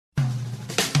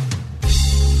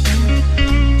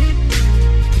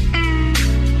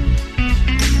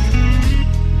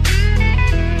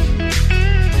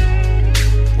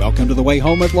Welcome to The Way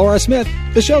Home with Laura Smith,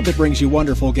 the show that brings you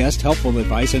wonderful guests, helpful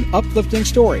advice, and uplifting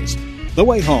stories. The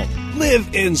Way Home.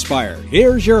 Live inspired.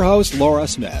 Here's your host, Laura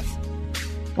Smith.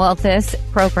 Well, this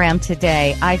program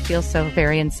today, I feel so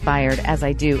very inspired, as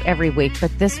I do every week,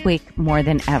 but this week more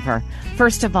than ever.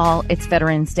 First of all, it's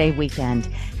Veterans Day weekend,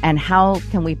 and how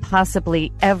can we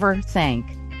possibly ever thank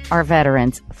our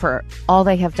veterans for all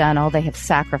they have done, all they have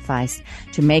sacrificed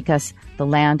to make us the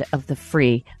land of the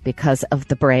free because of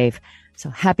the brave. So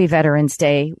happy Veterans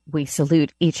Day. We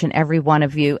salute each and every one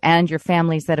of you and your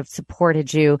families that have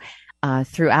supported you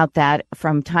throughout that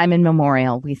from time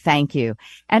immemorial. We thank you.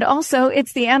 And also,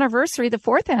 it's the anniversary, the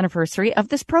 4th anniversary of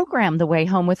this program, The Way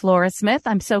Home with Laura Smith.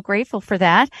 I'm so grateful for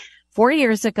that. 4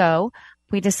 years ago,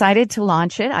 we decided to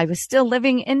launch it. I was still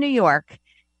living in New York.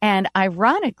 And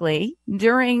ironically,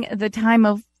 during the time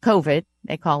of COVID,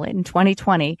 they call it, in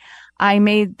 2020, I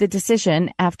made the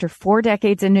decision after 4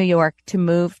 decades in New York to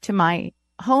move to my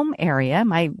home area,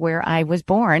 where I was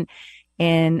born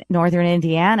in northern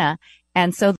Indiana.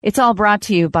 And so it's all brought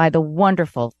to you by the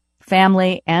wonderful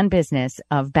family and business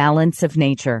of Balance of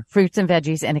Nature, fruits and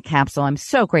veggies in a capsule. I'm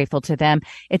so grateful to them.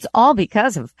 It's all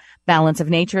because of Balance of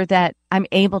Nature that I'm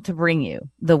able to bring you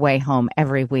The Way Home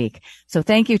every week. So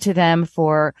thank you to them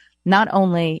for not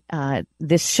only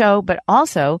this show, but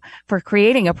also for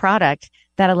creating a product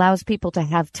that allows people to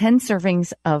have 10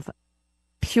 servings of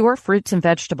pure fruits and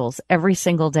vegetables every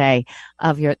single day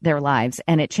of their lives.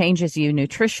 And it changes you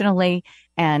nutritionally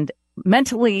and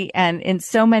mentally and in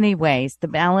so many ways. The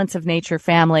Balance of Nature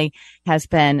family has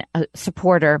been a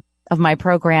supporter of my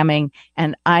programming,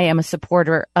 and I am a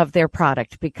supporter of their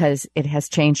product because it has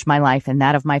changed my life and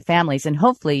that of my family's, and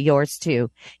hopefully yours too.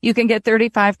 You can get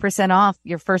 35% off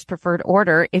your first preferred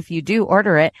order if you do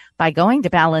order it by going to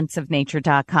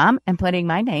balanceofnature.com and putting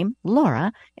my name,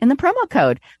 Laura, in the promo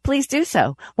code. Please do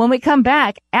so. When we come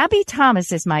back, Abby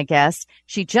Thomas is my guest.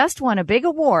 She just won a big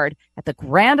award at the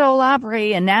Grand Ole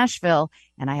Opry in Nashville,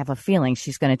 and I have a feeling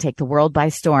she's going to take the world by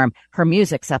storm. Her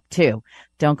music's up too.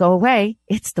 Don't go away.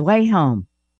 It's The Way Home.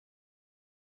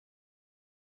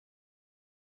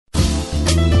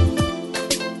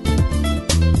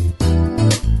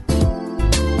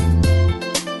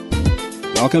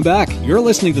 Welcome back. You're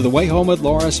listening to The Way Home with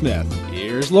Laura Smith.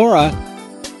 Here's Laura.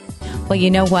 Well, you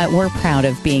know what? We're proud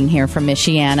of being here from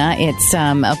Michiana. It's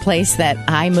a place that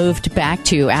I moved back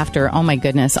to after, oh my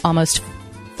goodness, almost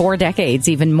 4 decades,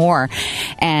 even more.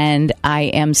 And I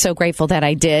am so grateful that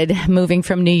I did, moving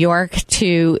from New York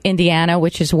to Indiana,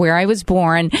 which is where I was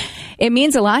born. It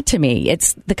means a lot to me.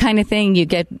 It's the kind of thing you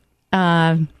get,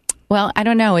 well, I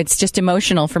don't know. It's just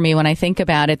emotional for me when I think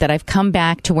about it, that I've come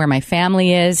back to where my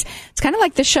family is. It's kind of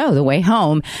like the show, The Way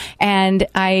Home. And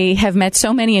I have met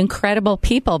so many incredible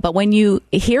people. But when you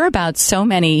hear about so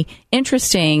many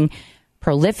interesting,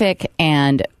 prolific,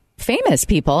 and famous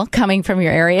people coming from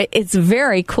your area, it's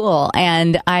very cool.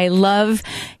 And I love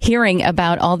hearing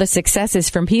about all the successes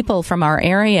from people from our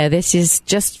area. This is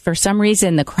just, for some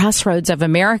reason, the crossroads of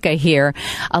America here.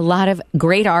 A lot of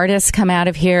great artists come out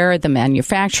of here, the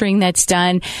manufacturing that's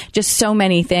done, just so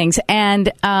many things.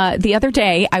 And the other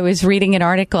day I was reading an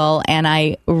article and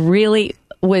I really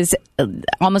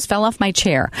almost fell off my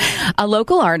chair. A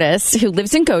local artist who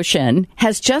lives in Goshen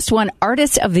has just won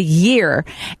Artist of the Year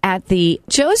at the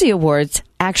Josie Awards.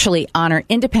 Actually honor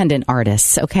independent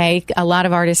artists. Okay. A lot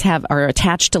of artists are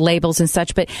attached to labels and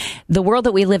such, but the world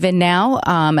that we live in now,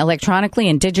 electronically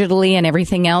and digitally and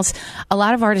everything else, a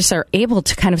lot of artists are able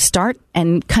to kind of start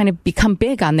and kind of become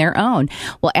big on their own.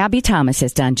 Well, Abby Thomas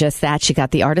has done just that. She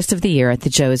got the Artist of the Year at the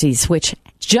Josies, which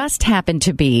just happened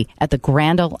to be at the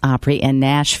Grand Ole Opry in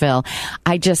Nashville.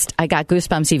 I got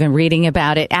goosebumps even reading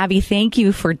about it. Abby, thank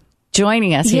you for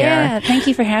joining us here. Yeah, thank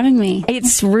you for having me.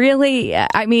 It's really,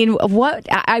 I mean,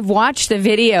 I've watched the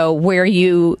video where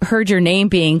you heard your name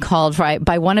being called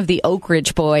by one of the Oak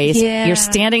Ridge Boys. Yeah. You're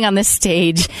standing on the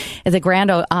stage at the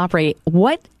Grand Ole Opry.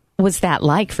 What was that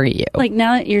like for you? Like,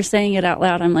 now that you're saying it out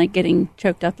loud, I'm like getting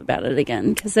choked up about it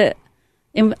again, because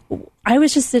I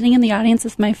was just sitting in the audience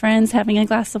with my friends, having a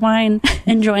glass of wine,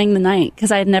 enjoying the night,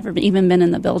 because I had never even been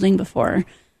in the building before.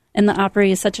 And the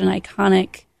Opry is such an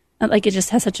iconic, like, it just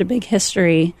has such a big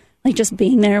history. Like, just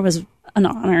being there was an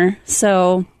honor.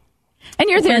 So, and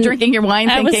you're there drinking your wine,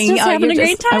 thinking, I was just having a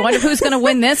great time. I wonder who's going to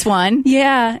win this one.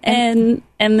 Yeah, and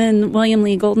then William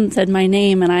Lee Golden said my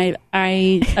name, and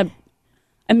I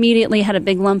immediately had a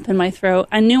big lump in my throat.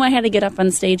 I knew I had to get up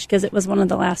on stage because it was one of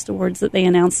the last awards that they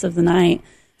announced of the night.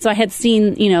 So I had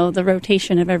seen, the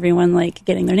rotation of everyone, like,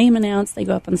 getting their name announced. They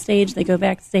go up on stage, they go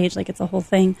backstage, like, it's a whole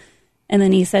thing. And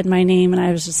then he said my name, and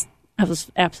I was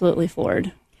absolutely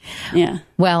floored. Yeah.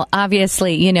 Well,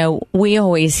 obviously, we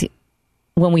always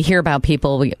when we hear about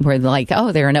people, we're like,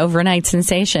 oh, they're an overnight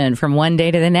sensation from one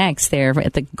day to the next. They're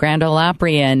at the Grand Ole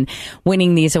Opry and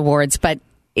winning these awards. But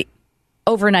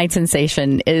overnight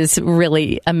sensation is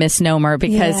really a misnomer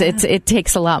because it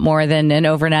takes a lot more than an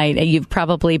overnight. You've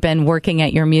probably been working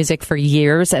at your music for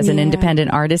years as an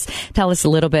independent artist. Tell us a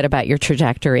little bit about your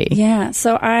trajectory. Yeah.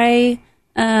 So I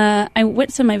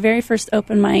went to my very first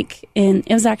open mic it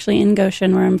was actually in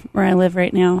Goshen where I live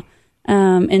right now,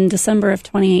 in December of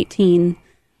 2018.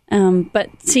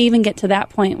 But to even get to that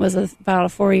point was about a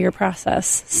 4-year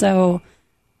process. So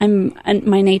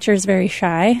my nature is very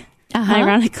shy,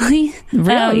 ironically.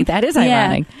 Really? That is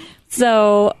ironic. Yeah.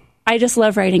 So I just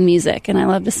love writing music and I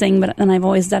love to sing, and I've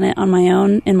always done it on my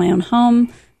own, in my own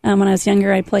home. When I was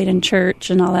younger, I played in church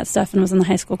and all that stuff and was in the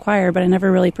high school choir, but I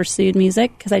never really pursued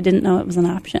music because I didn't know it was an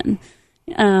option.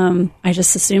 I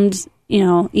just assumed,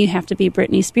 you have to be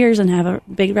Britney Spears and have a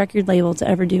big record label to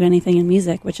ever do anything in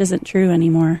music, which isn't true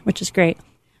anymore, which is great.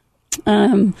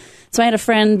 So I had a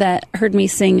friend that heard me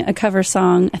sing a cover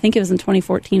song. I think it was in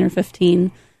 2014 or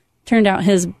 15. Turned out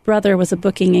his brother was a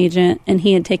booking agent, and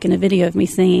he had taken a video of me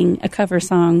singing a cover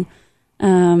song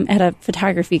at a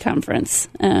photography conference.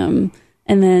 And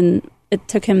then it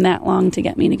took him that long to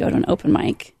get me to go to an open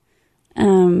mic.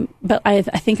 But I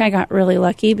think I got really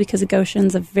lucky because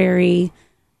Goshen's a very,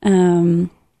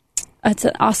 it's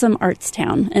an awesome arts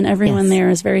town, and everyone there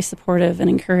is very supportive and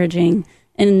encouraging.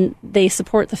 And they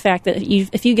support the fact that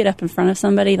if you get up in front of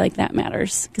somebody, like, that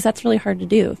matters, because that's really hard to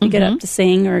do. If you get up to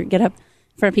sing or get up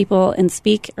in front of people and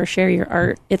speak or share your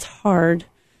art, it's hard.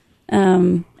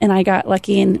 And I got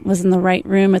lucky and was in the right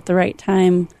room at the right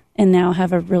time, and now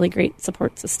have a really great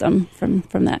support system from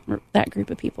that group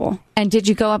of people. And did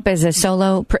you go up as a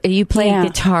solo? You play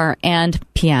guitar and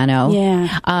piano.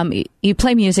 Yeah. You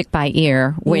play music by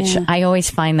ear, which I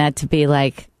always find that to be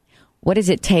like, what does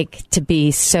it take to be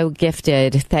so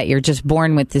gifted that you're just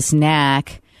born with this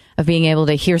knack of being able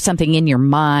to hear something in your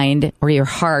mind or your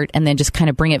heart and then just kind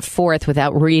of bring it forth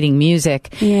without reading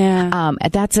music? Yeah.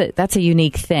 That's a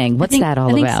unique thing. What's that all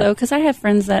about? I think so, because I have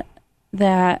friends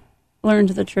that learned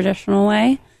the traditional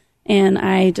way, and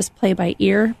I just play by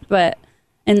ear. But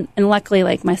and luckily,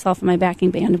 like myself and my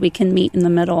backing band, we can meet in the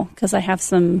middle because I have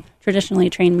some traditionally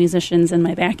trained musicians in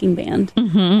my backing band,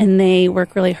 and they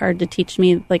work really hard to teach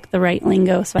me like the right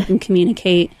lingo so I can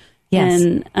communicate. Yes.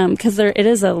 And because it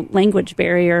is a language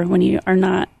barrier when you are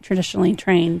not traditionally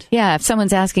trained. Yeah, if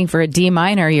someone's asking for a D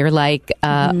minor, you're like,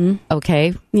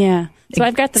 okay. Yeah. So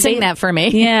I've got sing that for me.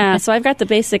 Yeah. So I've got the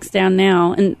basics down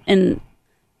now, and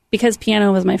because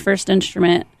piano was my first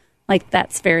instrument, like,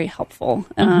 that's very helpful.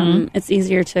 It's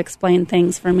easier to explain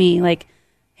things for me. Like,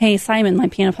 hey, Simon, my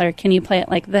piano player, can you play it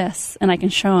like this? And I can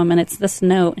show him, and it's this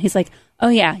note. He's like, oh,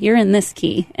 yeah, you're in this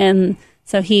key. And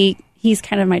so he's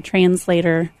kind of my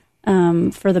translator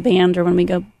for the band or when we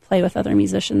go play with other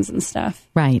musicians and stuff.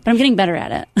 Right. But I'm getting better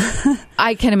at it.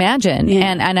 I can imagine.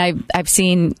 Yeah. And I've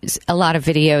seen a lot of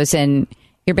videos, and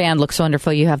your band looks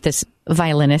wonderful. You have this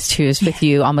violinist who's with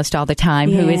you almost all the time.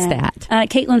 Yeah. Who is that?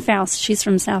 Caitlin Faust. She's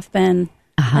from South Bend.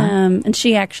 And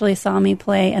she actually saw me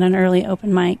play at an early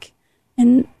open mic.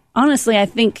 And honestly, I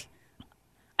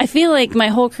feel like my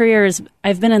whole career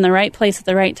I've been in the right place at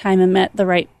the right time and met the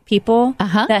right people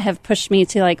that have pushed me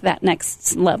to like that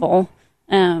next level.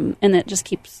 And it just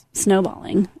keeps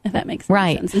snowballing, if that makes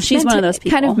sense. And she's one of those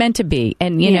people. Kind of meant to be.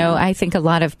 And, you know, I think a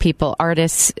lot of people,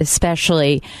 artists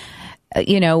especially,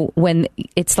 when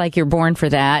it's like you're born for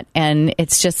that, and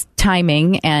it's just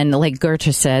timing. And like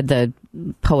Goethe said, the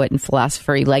poet and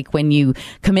philosopher, like when you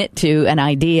commit to an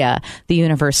idea, the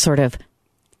universe sort of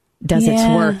does its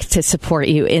work to support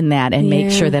you in that and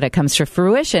make sure that it comes to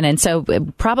fruition. And so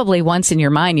probably once in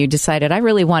your mind, you decided, I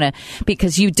really want to,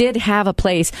 because you did have a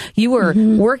place, you were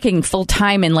working full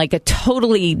time in like a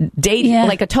total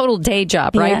day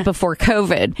job, right? Before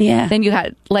COVID. Yeah. Then you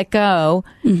had let go.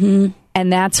 Mm-hmm.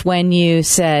 And that's when you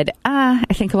said, I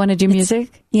think I want to do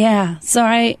music. Yeah. So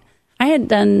I had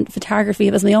done photography.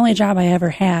 It was the only job I ever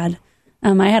had.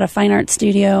 I had a fine art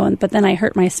studio, but then I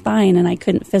hurt my spine and I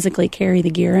couldn't physically carry the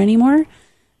gear anymore.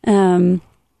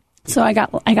 So I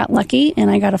got lucky and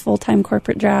I got a full-time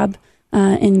corporate job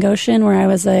in Goshen where I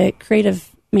was a creative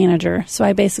manager. So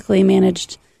I basically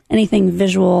managed anything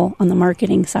visual on the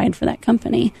marketing side for that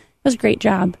company. It was a great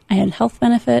job. I had health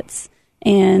benefits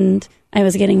and I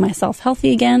was getting myself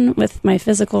healthy again with my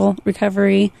physical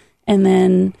recovery, and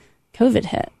then COVID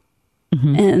hit.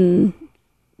 Mm-hmm. And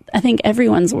I think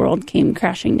everyone's world came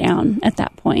crashing down at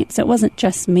that point. So it wasn't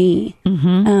just me.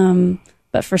 Mm-hmm.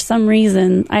 But for some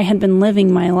reason, I had been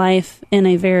living my life in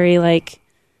a very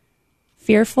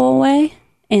fearful way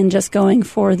and just going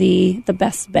for the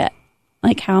best bet.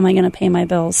 Like, how am I going to pay my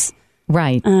bills?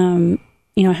 Right. How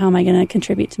am I going to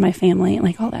contribute to my family?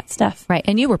 Like, all that stuff. Right.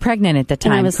 And you were pregnant at the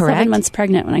time, and I was correct? 7 months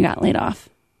pregnant when I got laid off.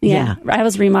 Yeah. I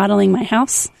was remodeling my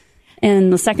house,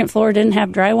 and the second floor didn't have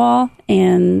drywall,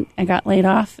 and I got laid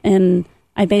off. And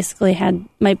I basically had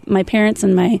my parents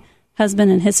and my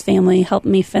husband and his family helped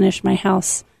me finish my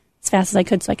house as fast as I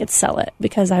could so I could sell it,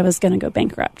 because I was going to go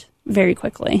bankrupt very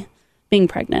quickly being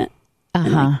pregnant.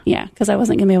 Because I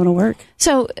wasn't going to be able to work.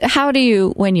 So how do you,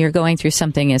 when you're going through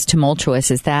something as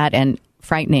tumultuous as that and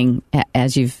frightening,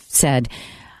 as you've said,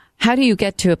 how do you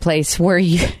get to a place where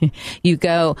you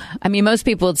go? I mean, most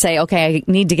people would say, okay, I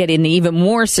need to get in an even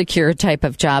more secure type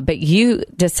of job, but you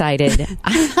decided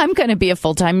I'm going to be a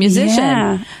full-time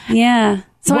musician. Yeah.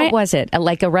 So what was it?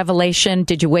 Like a revelation?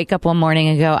 Did you wake up one morning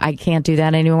and go, I can't do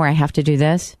that anymore, I have to do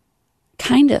this?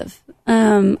 Kind of.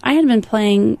 I had been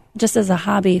playing just as a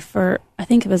hobby for, I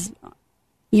think it was a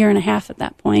year and a half at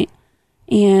that point.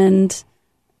 And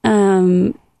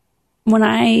when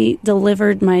I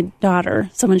delivered my daughter,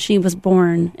 so when she was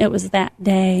born, it was that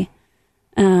day,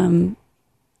 I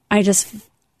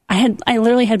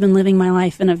literally had been living my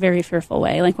life in a very fearful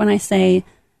way. Like, when I say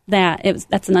that,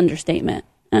 that's an understatement.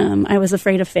 I was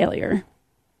afraid of failure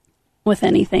with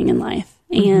anything in life.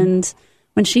 Mm-hmm. And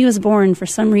when she was born, for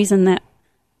some reason, that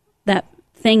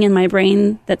thing in my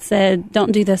brain that said,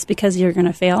 don't do this because you're going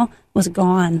to fail, was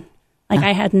gone. Like,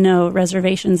 I had no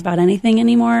reservations about anything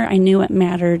anymore. I knew what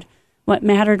mattered. What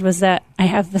mattered was that I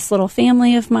have this little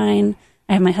family of mine.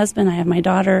 I have my husband. I have my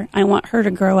daughter. I want her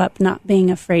to grow up not being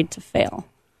afraid to fail.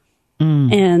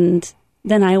 And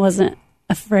then I wasn't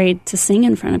afraid to sing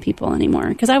in front of people anymore,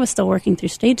 because I was still working through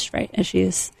stage fright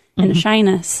issues and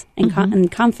shyness and,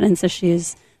 and confidence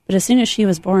issues. But as soon as she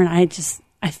was born, I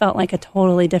felt like a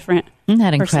totally different Isn't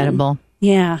that person. incredible?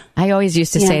 Yeah. I always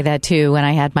used to say that too when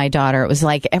I had my daughter. It was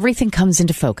like everything comes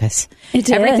into focus. It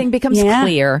did. Everything becomes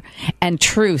clear, and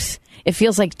truth. It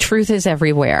feels like truth is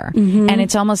everywhere. And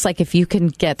it's almost like if you can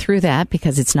get through that,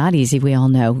 because it's not easy, we all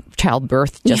know,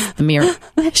 childbirth, just the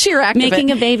sheer act of it.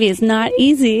 Making a baby is not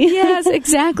easy. Yes,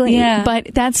 exactly. Yeah.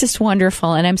 But that's just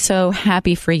wonderful. And I'm so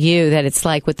happy for you that it's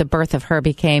like with the birth of her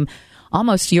became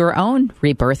almost your own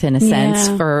rebirth in a sense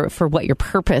for what your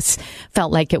purpose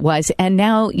felt like it was. And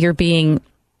now you're being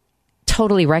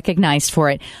totally recognized for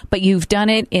it, but you've done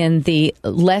it in the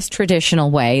less traditional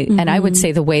way. And I would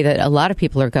say the way that a lot of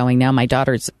people are going now. My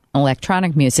daughter's an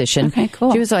electronic musician. Okay,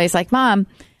 cool. She was always like, Mom,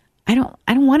 I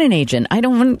don't want an agent. I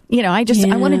don't want,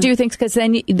 I want to do things, because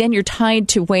then you're tied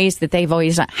to ways that they've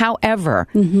always done. However,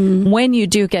 when you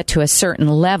do get to a certain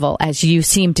level, as you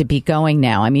seem to be going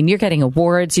now, I mean, you're getting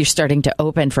awards. You're starting to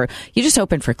you just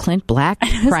opened for Clint Black,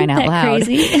 crying out loud.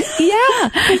 Crazy? Yeah.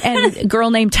 And a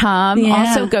girl named Tom,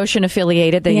 also Goshen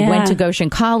affiliated. They went to Goshen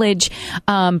College,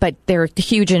 but they're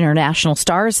huge international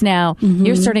stars now.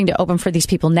 You're starting to open for these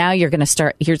people. Now you're going to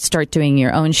start doing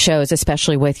your own shows,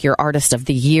 especially with your Artist of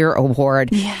the Year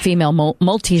Award, female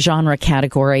multi-genre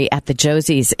category at the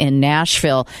Josies in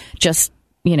Nashville just,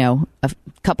 a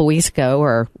couple weeks ago,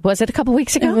 or was it a couple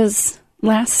weeks ago? It was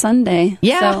last Sunday.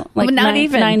 Yeah. So, like, not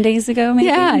even 9 days ago, maybe.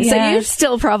 Yeah. So you're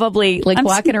still probably I'm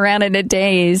walking around in a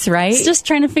daze, right? Just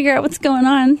trying to figure out what's going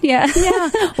on. Yeah. Yeah.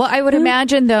 Well, I would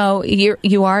imagine, though,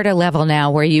 you are at a level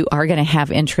now where you are going to have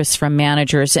interest from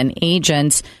managers and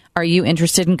agents. Are you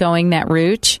interested in going that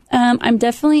route? I'm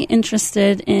definitely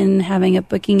interested in having a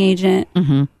booking agent,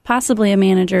 possibly a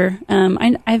manager.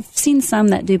 I've seen some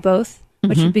that do both,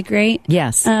 which would be great.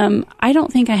 Yes. I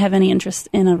don't think I have any interest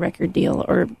in a record deal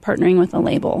or partnering with a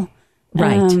label.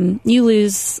 Right. You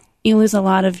lose a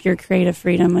lot of your creative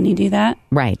freedom when you do that.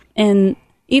 Right. And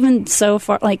even so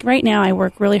far, like right now, I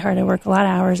work really hard. I work a lot of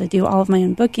hours. I do all of my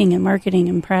own booking and marketing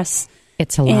and press.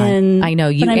 It's a lot. I know.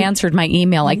 You answered my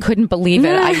email. I couldn't believe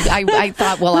it. I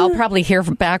thought, well, I'll probably hear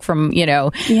back from,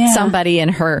 somebody in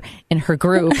her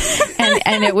group.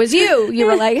 And it was you. You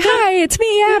were like, hi, it's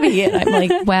me, Abby. And I'm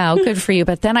like, wow, good for you.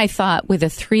 But then I thought with a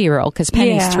 3-year-old, because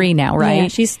Penny's 3 now, right? Yeah,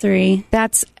 she's 3.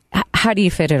 How do you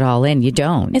fit it all in? You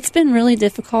don't. It's been really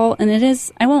difficult. And it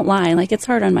is, I won't lie, like it's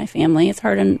hard on my family. It's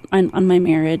hard on my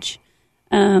marriage.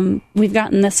 We've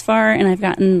gotten this far, and I've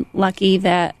gotten lucky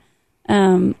that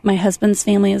my husband's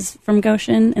family is from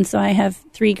Goshen, and so I have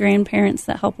 3 grandparents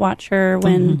that help watch her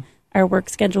when our work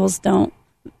schedules don't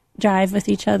jive with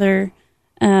each other.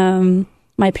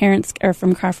 My parents are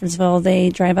from Crawfordsville. They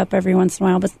drive up every once in a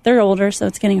while, but they're older, so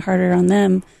it's getting harder on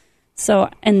them. So,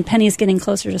 and Penny's getting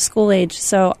closer to school age.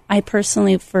 So I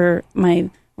personally, for my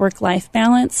work-life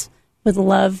balance, would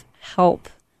love help,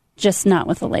 just not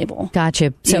with a label.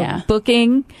 Gotcha. So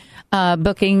booking,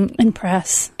 booking and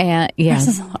press. And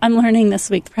I'm learning this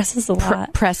week. Press is a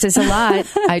lot. Press is a lot.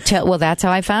 Well, that's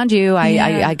how I found you.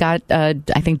 I got, I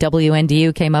think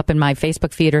WNDU came up in my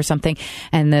Facebook feed or something,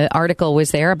 and the article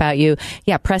was there about you.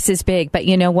 Yeah, press is big. But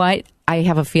you know what? I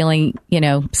have a feeling,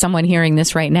 someone hearing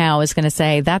this right now is going to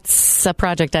say, that's a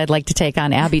project I'd like to take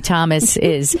on. Abby Thomas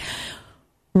is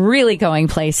really going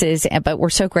places, but we're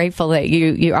so grateful that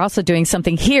you're also doing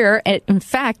something here. In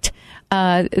fact,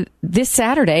 this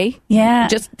Saturday,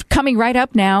 just coming right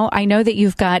up now, I know that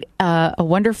you've got a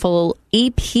wonderful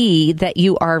EP that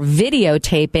you are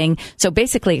videotaping. So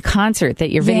basically a concert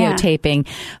that you're videotaping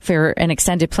for an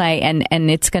extended play,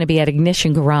 and it's going to be at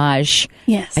Ignition Garage.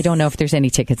 Yes. I don't know if there's any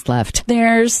tickets left.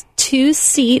 There's 2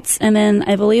 seats, and then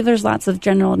I believe there's lots of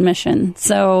general admission.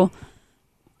 So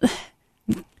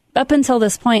up until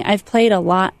this point, I've played a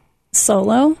lot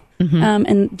solo. Mm-hmm.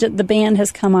 And the band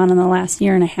has come on in the last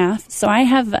year and a half. So I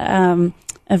have a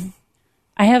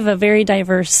very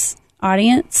diverse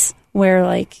audience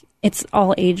where it's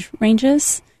all age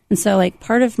ranges. And so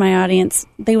part of my audience,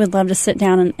 they would love to sit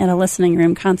down at a listening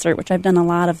room concert, which I've done a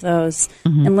lot of those,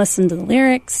 and listen to the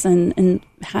lyrics and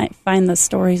find the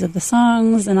stories of the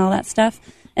songs and all that stuff.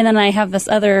 And then I have this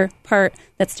other part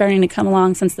that's starting to come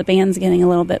along since the band's getting a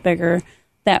little bit bigger,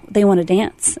 that they want to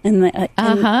dance. And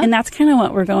that's kind of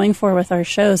what we're going for with our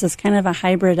shows, is kind of a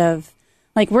hybrid of,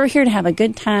 we're here to have a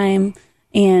good time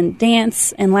and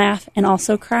dance and laugh and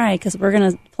also cry, because we're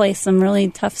going to play some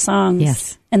really tough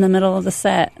songs in the middle of the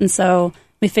set. And so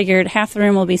we figured half the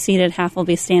room will be seated, half will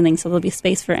be standing, so there'll be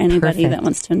space for anybody that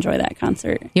wants to enjoy that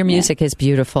concert. Your music is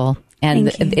beautiful, and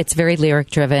it's very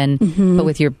lyric-driven, but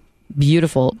with your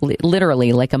beautiful,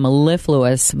 literally like a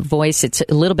mellifluous voice. It's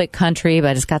a little bit country,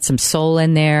 but it's got some soul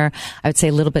in there. I would say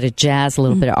a little bit of jazz, a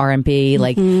little bit of R&B.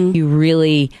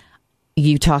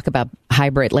 You talk about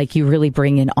hybrid, you really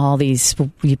bring in all these,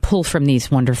 you pull from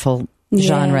these wonderful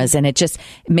genres, and it just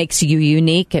makes you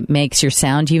unique. It makes your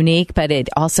sound unique, but it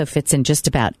also fits in just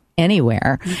about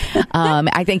anywhere.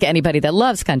 I think anybody that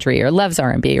loves country or loves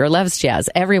R&B or loves jazz,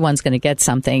 everyone's going to get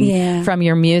something from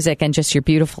your music and just your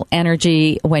beautiful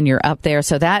energy when you're up there.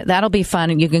 So that'll be fun.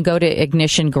 And you can go to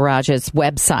Ignition Garage's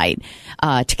website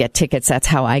to get tickets. That's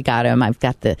how I got them. I've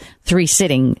got the 3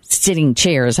 sitting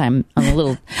chairs. I'm a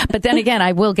little, but then again,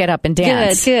 I will get up and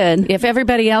dance. Good. If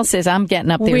everybody else is, I'm getting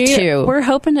up there too. We're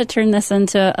hoping to turn this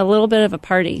into a little bit of a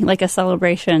party, like a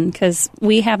celebration, because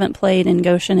we haven't played in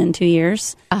Goshen in 2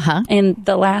 years. And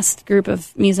the last group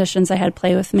of musicians I had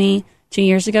play with me 2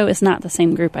 years ago is not the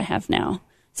same group I have now.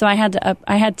 So I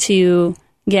had to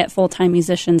get full-time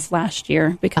musicians last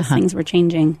year because things were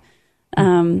changing.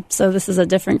 So this is a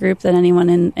different group that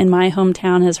anyone in my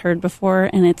hometown has heard before,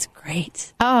 and it's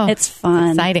great. Oh, it's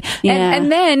fun. Exciting. Yeah.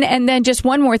 And then just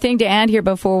one more thing to add here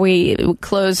before we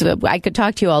close. I could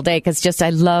talk to you all day, because I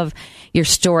love your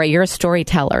story. You're a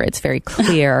storyteller. It's very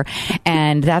clear.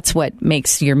 And that's what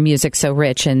makes your music so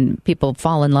rich, and people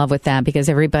fall in love with that, because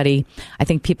I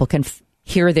think people can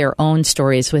hear their own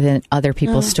stories within other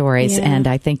people's stories. Yeah. And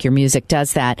I think your music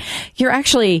does that. You're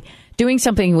actually doing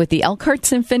something with the Elkhart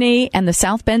Symphony and the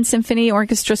South Bend Symphony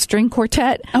Orchestra String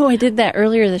Quartet. Oh, I did that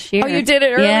earlier this year. Oh, you did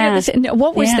it earlier this year?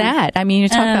 What was that? I mean, you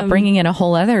talk about bringing in a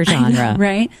whole other genre. Know,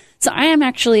 right? So I am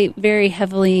actually very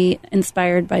heavily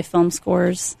inspired by film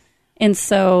scores. And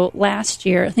so last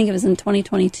year, I think it was in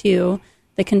 2022,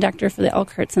 the conductor for the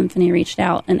Elkhart Symphony reached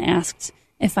out and asked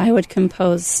if I would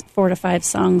compose 4 to 5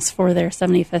 songs for their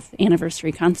 75th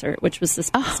anniversary concert, which was this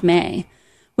past May,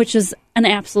 which is an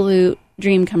absolute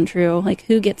dream come true.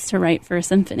 Who gets to write for a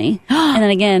symphony? And then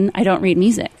again, I don't read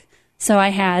music. So I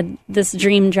had this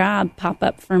dream job pop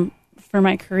up for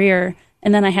my career,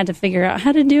 and then I had to figure out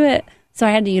how to do it. So I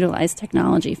had to utilize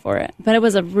technology for it. But it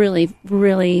was a really,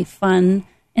 really fun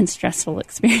and stressful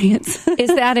experience.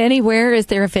 Is that anywhere? Is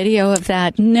there a video of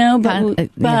that? No,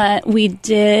 but we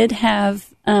did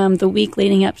have the week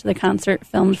leading up to the concert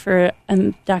filmed for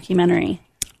a documentary.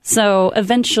 So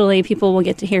eventually people will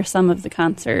get to hear some of the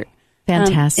concert.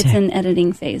 Fantastic. It's in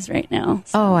editing phase right now.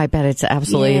 So. Oh, I bet it's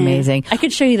absolutely amazing. I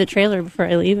could show you the trailer before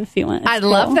I leave if you want. I'd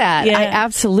love that. Yeah. I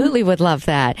absolutely would love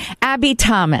that. Abby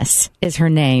Thomas is her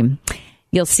name.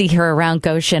 You'll see her around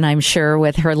Goshen, I'm sure,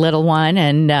 with her little one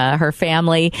and her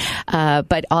family,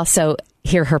 but also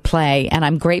hear her play. And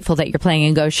I'm grateful that you're playing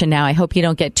in Goshen now. I hope you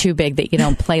don't get too big that you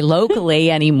don't play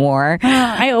locally anymore.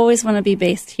 I always want to be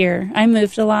based here. I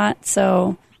moved a lot,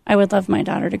 so I would love my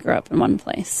daughter to grow up in one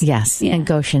place. Yes, and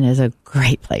Goshen is a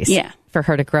great place for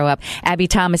her to grow up. Abby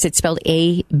Thomas, it's spelled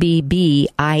Abbie.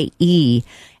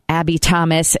 Abby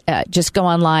Thomas. Just go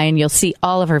online. You'll see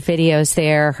all of her videos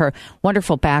there, her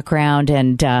wonderful background,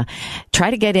 and try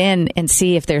to get in and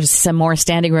see if there's some more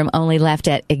standing room only left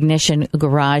at Ignition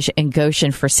Garage in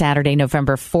Goshen for Saturday,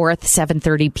 November 4th,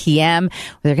 7:30 p.m.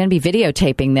 They're going to be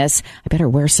videotaping this. I better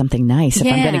wear something nice if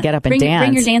I'm going to get up and dance.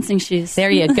 Bring your dancing shoes.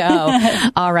 There you go.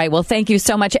 All right. Well, thank you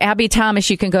so much, Abby Thomas.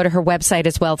 You can go to her website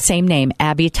as well. Same name,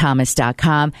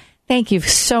 abbythomas.com. Thank you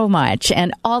so much,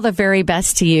 and all the very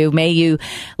best to you. May you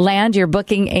land your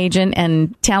booking agent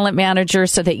and talent manager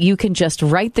so that you can just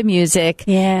write the music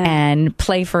and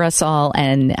play for us all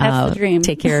and That's the dream.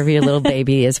 Take care of your little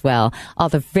baby as well. All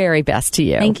the very best to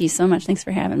you. Thank you so much. Thanks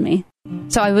for having me.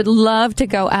 So I would love to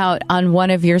go out on one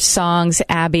of your songs,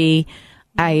 Abby.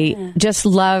 I just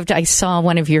loved, I saw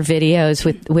one of your videos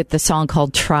with the song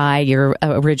called Try, your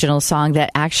original song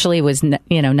that actually was,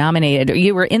 nominated.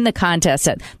 You were in the contest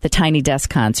at the Tiny Desk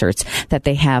concerts that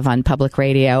they have on public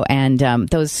radio. And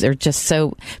those are just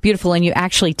so beautiful. And you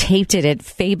actually taped it at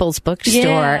Fable's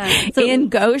Bookstore in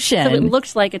Goshen. So it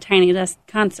looks like a Tiny Desk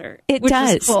concert. It which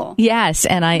does. Is cool. Yes.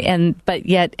 But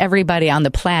yet everybody on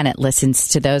the planet listens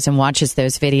to those and watches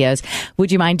those videos.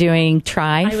 Would you mind doing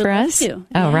Try for us? I would love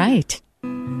to. All right.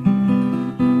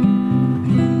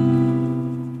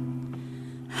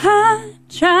 I'm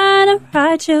trying to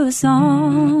write you a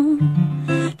song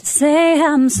to say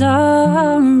I'm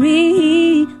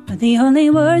sorry, but the only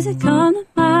words that come to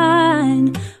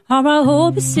mind are I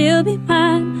hope you still be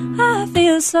mine. I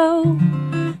feel so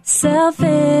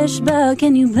selfish, but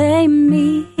can you blame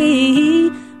me?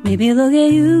 Maybe look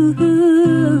at you,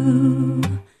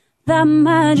 that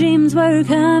my dreams were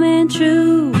coming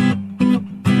true.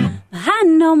 I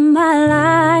know my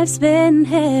life's been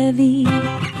heavy.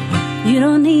 You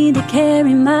don't need to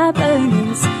carry my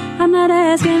burdens. I'm not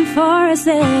asking for a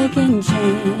second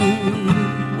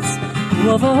chance.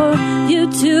 Or for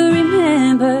you to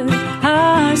remember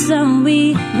our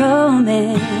sweet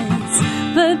romance.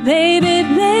 But baby,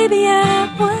 I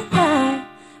would lie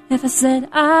if I said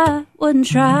I wouldn't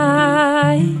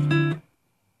try.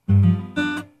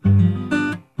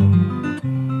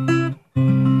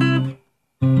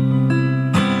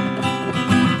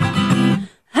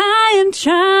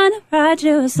 Trying to write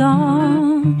you a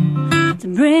song to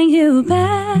bring you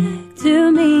back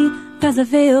to me, 'cause I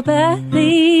feel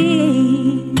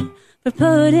badly for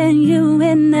putting you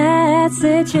in that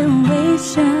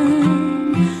situation.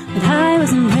 But I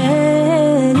wasn't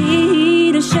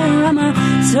ready to share all my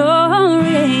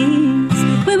stories.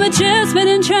 We were just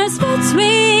putting trust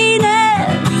between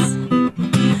us.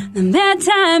 The bad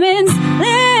timings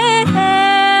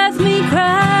left me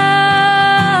cry.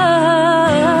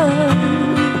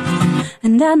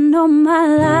 And I know my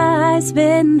life's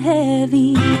been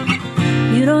heavy.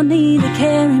 You don't need to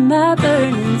carry my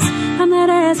burdens. I'm not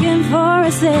asking for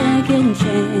a second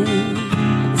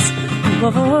chance.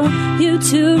 Or for you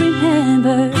to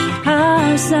remember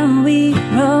our sweet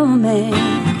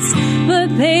romance. But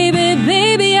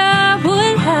baby, I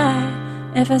would lie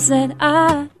if I said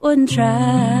I wouldn't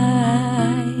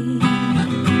try.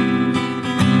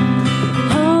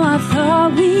 Oh, I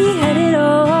thought we had it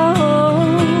all.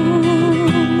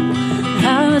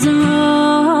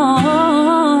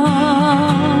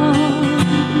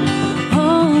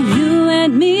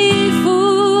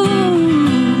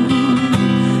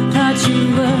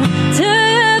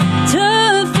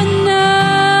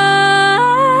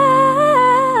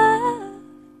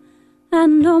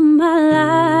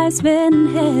 Been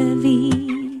heavy.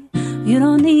 You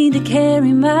don't need to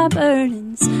carry my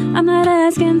burdens. I'm not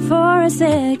asking for a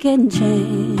second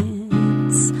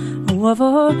chance. Or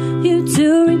for you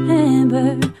to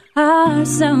remember our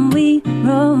sweet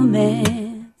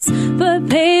romance. But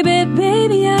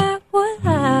baby, I would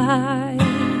lie.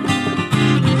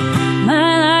 My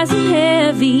life's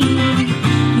heavy.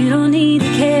 You don't need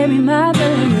to carry my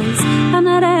burdens. I'm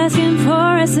not asking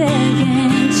for a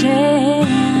second chance.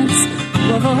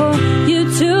 For you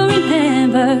to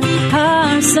remember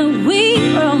our sweet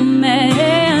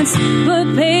romance. But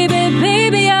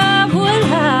baby, I would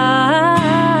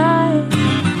lie.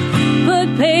 But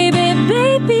baby,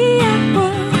 I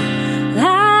would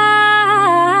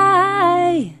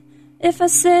lie if I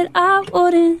said I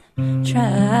wouldn't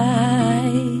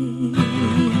try.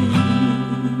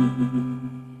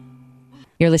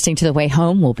 You're listening to The Way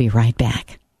Home. We'll be right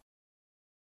back.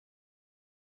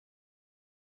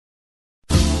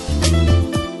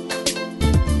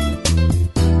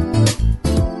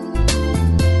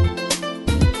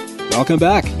 Welcome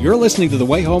back. You're listening to The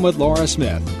Way Home with Laura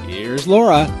Smith. Here's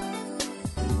Laura.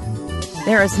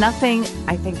 There is nothing,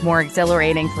 I think, more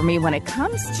exhilarating for me when it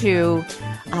comes to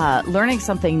learning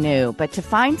something new, but to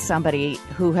find somebody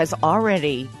who has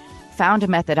already found a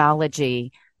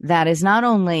methodology that is not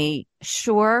only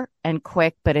sure and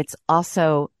quick, but it's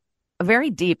also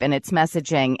very deep in its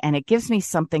messaging, and it gives me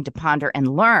something to ponder and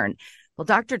learn. Well,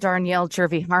 Dr. Darnyelle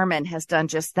Jervey-Harmon has done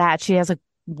just that. She has a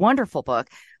wonderful book,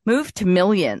 Move to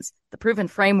Millions, the proven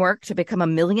framework to become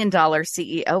 $1 million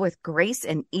CEO with grace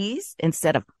and ease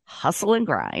instead of hustle and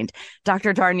grind.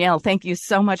 Dr. Darnyelle, thank you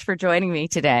so much for joining me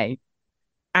today.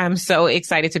 I'm so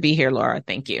excited to be here, Laura.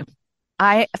 Thank you.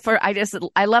 I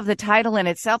love the title in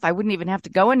itself. I wouldn't even have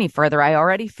to go any further. I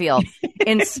already feel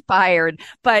inspired,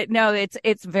 but no,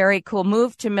 it's very cool.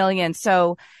 Move to Millions.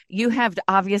 So you have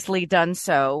obviously done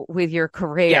so with your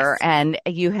career, yes, and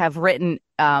you have written,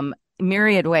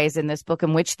 myriad ways in this book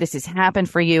in which this has happened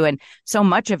for you. And so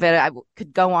much of it, I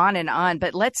could go on,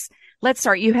 but let's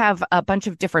start. You have a bunch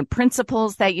of different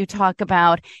principles that you talk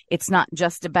about. It's not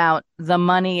just about the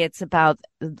money. It's about,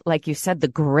 like you said, the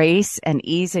grace and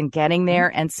ease in getting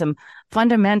there, and some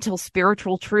fundamental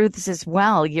spiritual truths as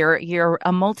well. You're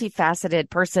a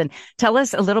multifaceted person. Tell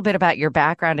us a little bit about your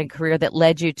background and career that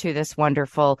led you to this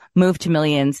wonderful Move to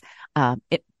Millions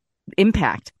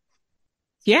impact.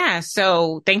 Yeah.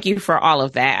 So thank you for all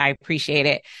of that. I appreciate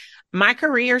it. My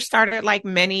career started like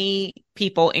many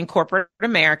people in corporate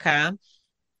America.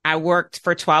 I worked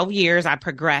for 12 years. I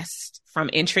progressed from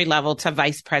entry level to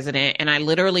vice president. And I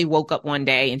literally woke up one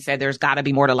day and said, there's got to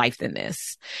be more to life than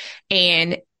this.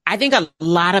 And I think a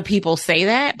lot of people say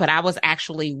that, but I was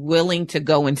actually willing to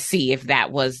go and see if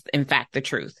that was in fact the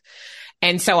truth.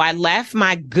 And so I left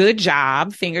my good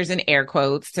job, fingers in air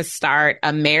quotes, to start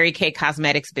a Mary Kay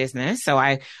cosmetics business. So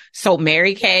I sold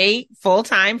Mary Kay full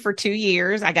time for 2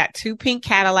 years. I got 2 pink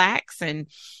Cadillacs and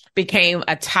became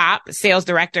a top sales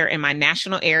director in my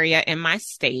national area in my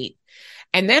state.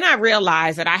 And then I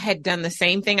realized that I had done the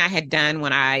same thing I had done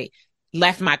when I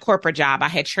left my corporate job. I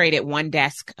had traded one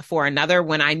desk for another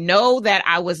when I know that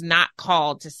I was not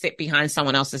called to sit behind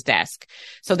someone else's desk.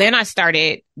 So then I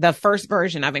started the first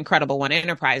version of Incredible One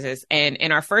Enterprises. And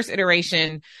in our first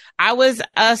iteration, I was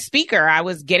a speaker. I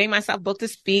was getting myself booked to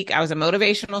speak. I was a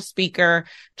motivational speaker,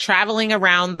 traveling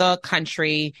around the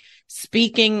country,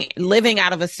 speaking, living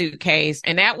out of a suitcase.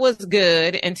 And that was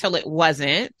good until it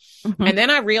wasn't. Mm-hmm. And then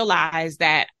I realized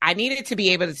that I needed to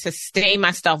be able to sustain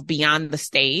myself beyond the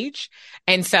stage.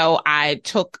 And so I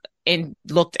took and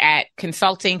looked at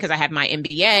consulting because I had my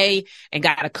MBA and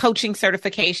got a coaching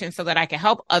certification so that I could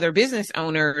help other business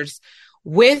owners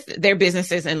with their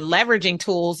businesses and leveraging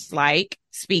tools like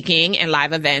speaking and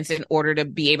live events in order to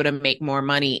be able to make more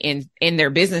money in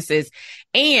their businesses.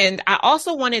 And I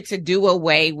also wanted to do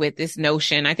away with this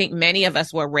notion. I think many of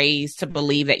us were raised to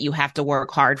believe that you have to work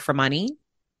hard for money.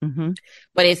 Mm-hmm.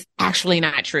 But it's actually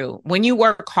not true. When you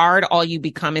work hard, all you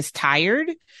become is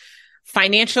tired.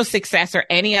 Financial success or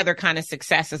any other kind of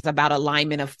success is about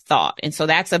alignment of thought. And so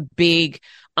that's a big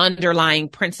underlying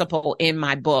principle in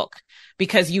my book,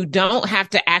 because you don't have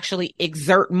to actually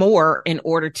exert more in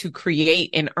order to create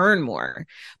and earn more.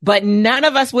 But none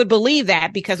of us would believe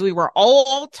that because we were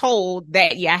all told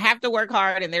that you have to work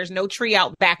hard and there's no tree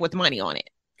out back with money on it.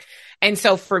 And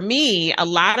so for me, a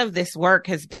lot of this work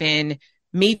has been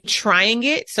me trying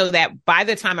it so that by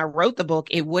the time I wrote the book,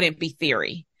 it wouldn't be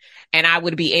theory. And I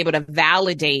would be able to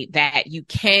validate that you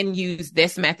can use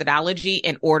this methodology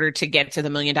in order to get to the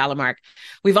 $1 million mark.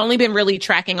 We've only been really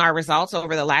tracking our results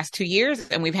over the last 2 years,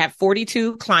 and we've had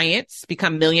 42 clients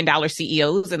become $1 million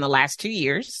CEOs in the last 2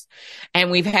 years.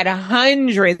 And we've had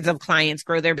hundreds of clients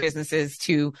grow their businesses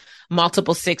to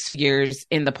multiple 6 figures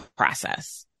in the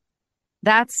process.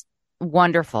 That's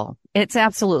wonderful. It's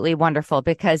absolutely wonderful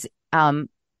because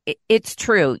it's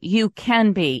true. You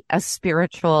can be a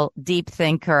spiritual, deep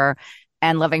thinker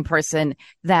and loving person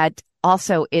that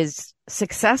also is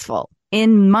successful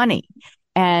in money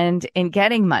and in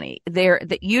getting money.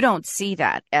 That you don't see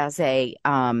that as a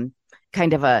kind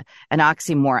of an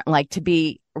oxymoron. Like, to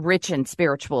be rich and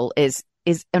spiritual is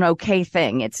an okay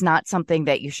thing. It's not something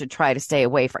that you should try to stay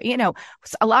away from. You know,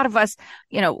 a lot of us,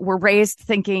 were raised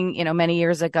thinking, many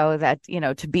years ago that,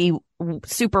 to be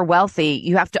super wealthy,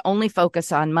 you have to only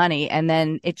focus on money, and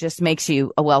then it just makes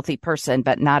you a wealthy person,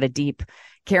 but not a deep,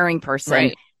 caring person.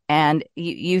 Right. And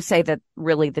you say that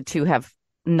really the two have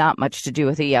not much to do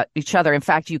with each other. In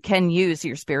fact, you can use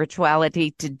your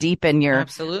spirituality to deepen your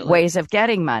ways of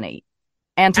getting money.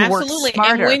 And to work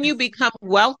smarter. And when you become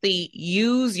wealthy,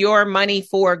 use your money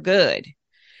for good.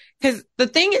 Because the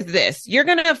thing is this,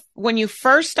 when you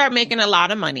first start making a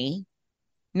lot of money,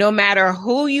 no matter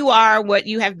who you are, what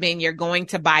you have been, you're going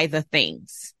to buy the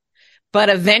things. But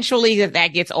eventually that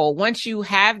gets old. Once you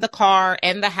have the car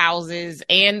and the houses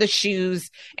and the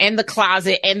shoes and the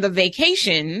closet and the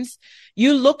vacations,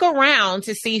 you look around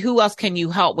to see who else can you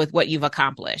help with what you've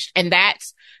accomplished. And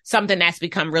that's something that's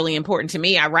become really important to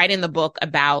me. I write in the book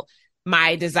about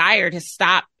my desire to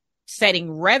stop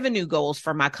setting revenue goals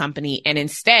for my company and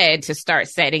instead to start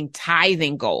setting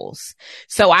tithing goals.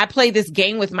 So I play this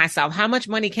game with myself. How much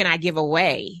money can I give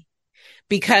away?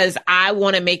 Because I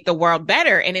want to make the world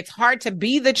better. And it's hard to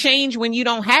be the change when you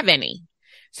don't have any.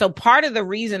 So part of the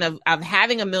reason of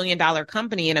having $1 million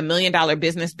company and $1 million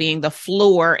business being the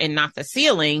floor and not the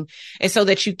ceiling is so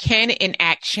that you can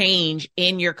enact change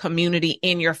in your community,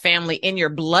 in your family, in your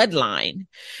bloodline.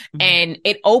 Mm-hmm. And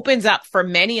it opens up for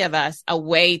many of us a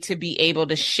way to be able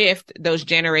to shift those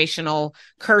generational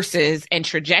curses and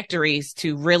trajectories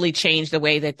to really change the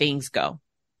way that things go.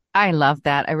 I love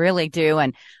that. I really do.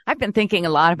 And I've been thinking a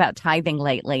lot about tithing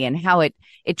lately and how it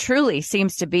truly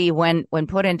seems to be when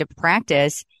put into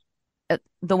practice,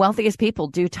 the wealthiest people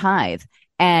do tithe,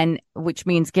 and which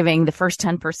means giving the first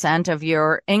 10% of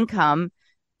your income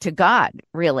to God,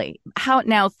 really. How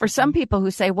now for some people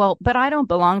who say, well, but I don't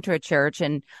belong to a church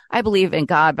and I believe in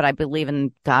God, but I believe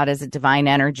in God as a divine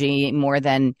energy more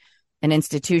than an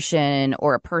institution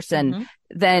or a person, mm-hmm.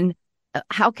 then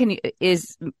how can you,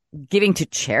 is giving to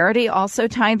charity also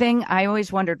tithing? I always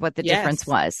wondered what the difference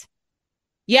was.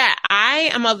 Yeah, I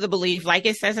am of the belief, like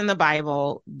it says in the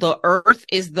Bible, the earth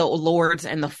is the Lord's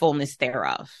and the fullness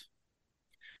thereof.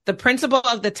 The principle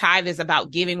of the tithe is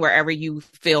about giving wherever you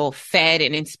feel fed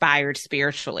and inspired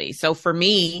spiritually. So for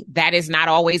me, that is not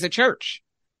always a church.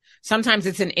 Sometimes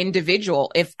it's an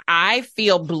individual. If I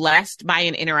feel blessed by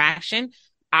an interaction,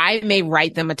 I may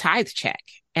write them a tithe check.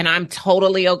 And I'm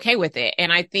totally okay with it.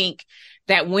 And I think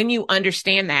that when you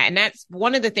understand that, and that's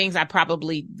one of the things I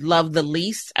probably love the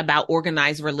least about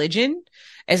organized religion,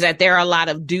 is that there are a lot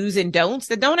of do's and don'ts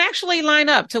that don't actually line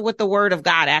up to what the word of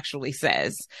God actually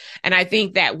says. And I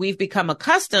think that we've become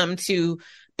accustomed to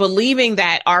believing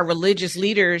that our religious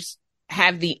leaders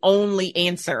have the only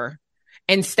answer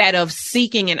instead of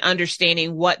seeking and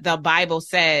understanding what the Bible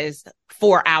says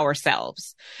for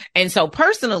ourselves. And so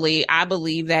personally, I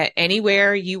believe that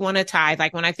anywhere you want to tithe,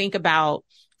 like when I think about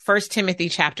 1 Timothy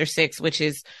chapter 6, which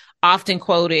is often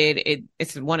quoted,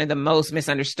 it's one of the most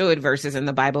misunderstood verses in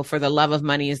the Bible, for the love of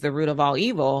money is the root of all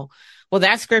evil. Well,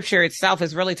 that scripture itself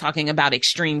is really talking about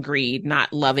extreme greed,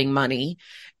 not loving money.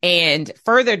 And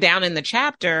further down in the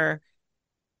chapter,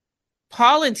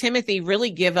 Paul and Timothy really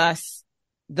give us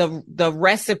the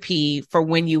recipe for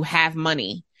when you have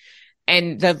money.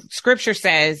 And the scripture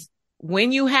says,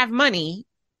 when you have money,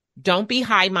 don't be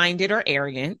high-minded or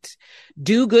arrogant,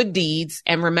 do good deeds,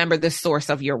 and remember the source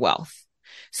of your wealth.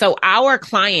 So our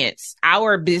clients,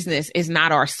 our business is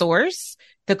not our source.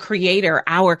 The creator,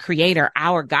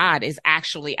 our God is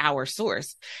actually our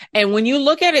source. And when you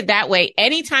look at it that way,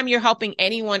 anytime you're helping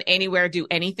anyone, anywhere, do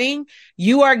anything,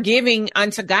 you are giving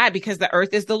unto God, because the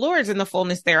earth is the Lord's and the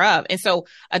fullness thereof. And so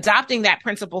adopting that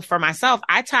principle for myself,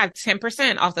 I tithe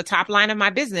 10% off the top line of my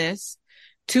business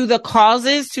to the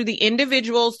causes, to the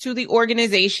individuals, to the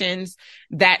organizations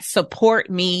that support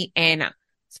me and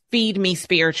feed me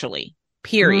spiritually,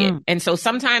 period. Mm. And so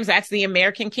sometimes that's the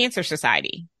American Cancer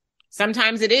Society.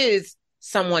 Sometimes it is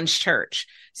someone's church.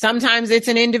 Sometimes it's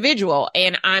an individual,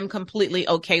 and I'm completely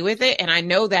okay with it. And I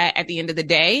know that at the end of the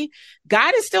day,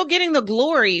 God is still getting the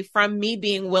glory from me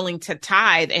being willing to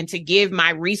tithe and to give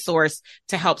my resource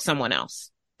to help someone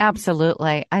else.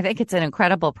 Absolutely. I think it's an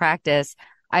incredible practice.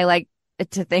 I like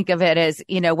to think of it as,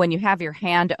 when you have your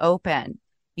hand open,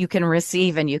 you can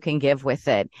receive and you can give with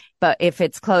it. But if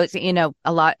it's closed,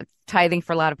 tithing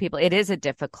for a lot of people, it is a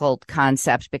difficult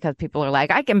concept because people are like,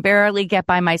 I can barely get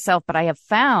by myself. But I have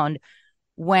found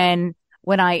when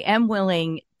I am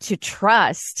willing to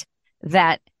trust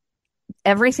that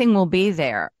everything will be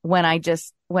there when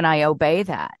I obey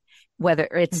that, whether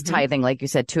it's mm-hmm. tithing, like you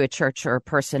said, to a church or a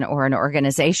person or an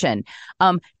organization.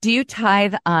 Do you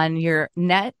tithe on your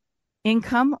net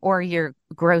income or your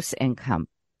gross income?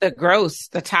 The gross,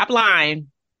 the top line.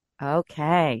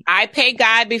 Okay. I pay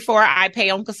God before I pay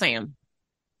Uncle Sam.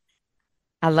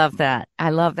 I love that.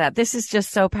 This is just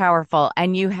so powerful.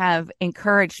 And you have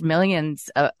encouraged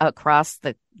millions across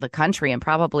the country and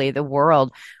probably the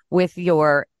world with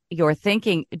your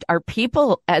thinking. Are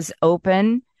people as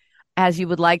open as you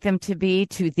would like them to be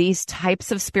to these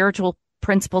types of spiritual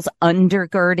principles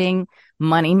undergirding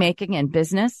money making and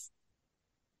business?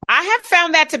 I have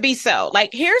found that to be so. Like,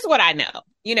 here's what I know.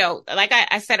 Like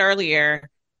I said earlier,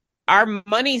 our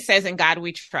money says in God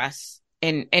we trust.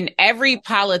 And every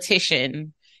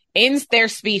politician ends their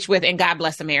speech with, and God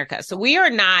bless America. So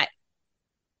it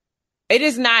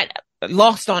is not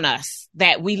lost on us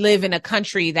that we live in a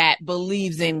country that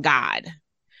believes in God.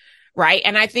 right?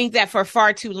 And I think that for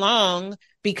far too long,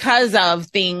 because of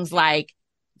things like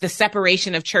the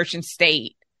separation of church and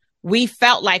state, we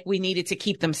felt like we needed to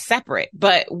keep them separate,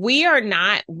 but we are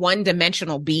not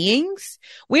one-dimensional beings.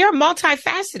 We are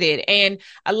multifaceted, and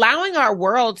allowing our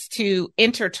worlds to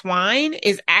intertwine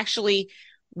is actually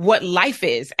what life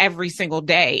is every single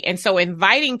day. And so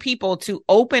inviting people to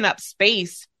open up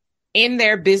space in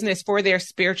their business for their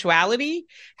spirituality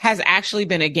has actually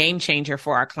been a game changer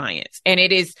for our clients. And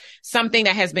it is something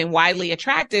that has been widely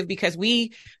attractive because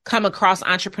we come across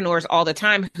entrepreneurs all the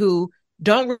time who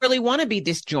don't really want to be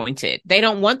disjointed. They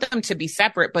don't want them to be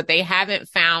separate, but they haven't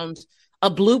found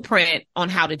a blueprint on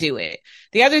how to do it.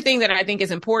 The other thing that I think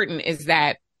is important is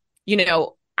that,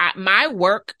 my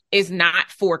work is not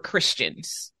for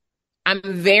Christians. I'm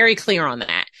very clear on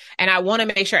that. And I want to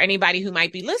make sure anybody who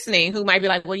might be listening, who might be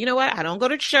like, well, you know what? I don't go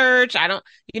to church. I don't,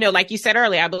 like you said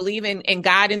earlier, I believe in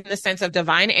God in the sense of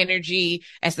divine energy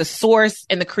as the source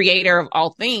and the creator of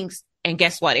all things. And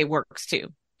guess what? It works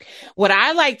too. What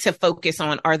I like to focus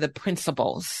on are the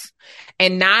principles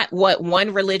and not what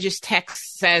one religious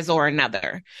text says or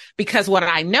another. Because what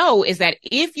I know is that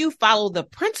if you follow the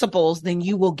principles, then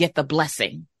you will get the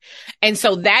blessing. And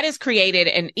so that has created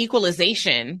an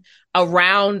equalization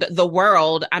around the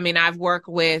world. I mean, I've worked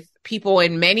with people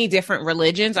in many different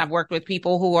religions. I've worked with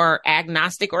people who are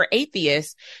agnostic or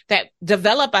atheists that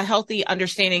develop a healthy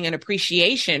understanding and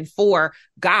appreciation for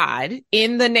God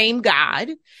in the name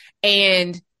God,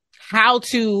 and how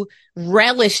to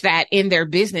relish that in their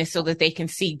business so that they can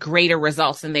see greater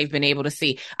results than they've been able to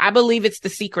see. I believe it's the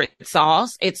secret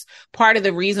sauce. It's part of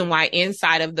the reason why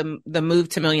inside of the Move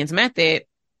to Millions method,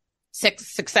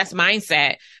 success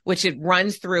mindset, which it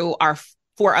runs through our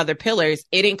 4 other pillars,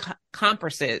 it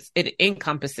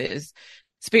encompasses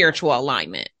spiritual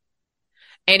alignment.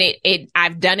 And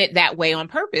I've done it that way on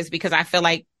purpose because I feel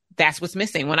like that's what's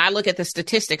missing. When I look at the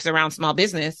statistics around small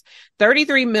business,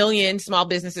 33 million small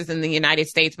businesses in the United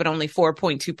States, but only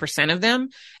 4.2% of them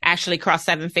actually cross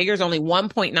 7 figures, only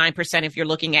 1.9% if you're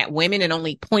looking at women, and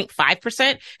only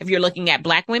 0.5% if you're looking at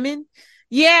Black women.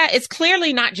 Yeah, it's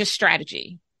clearly not just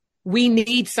strategy. We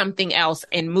need something else,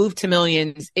 and Move to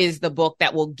Millions is the book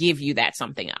that will give you that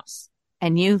something else.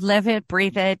 And you live it,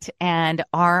 breathe it, and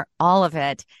are all of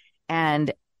it.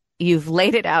 And you've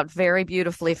laid it out very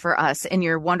beautifully for us in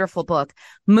your wonderful book,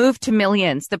 Move to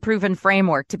Millions, the proven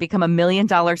framework to become $1 million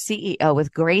CEO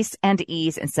with grace and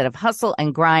ease instead of hustle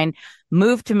and grind.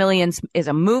 Move to Millions is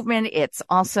a movement. It's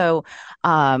also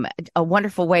a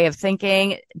wonderful way of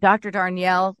thinking. Dr.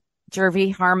 Darnyelle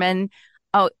Jervey-Harmon,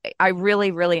 I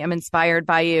really, really am inspired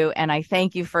by you. And I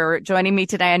thank you for joining me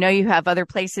today. I know you have other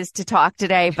places to talk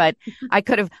today, but I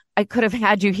could have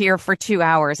had you here for 2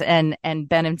 hours and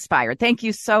been inspired. Thank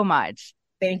you so much.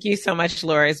 Thank you so much,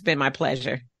 Laura. It's been my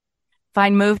pleasure.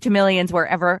 Find Move to Millions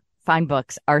wherever fine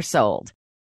books are sold.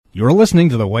 You're listening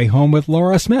to The Way Home with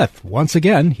Laura Smith. Once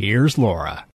again, here's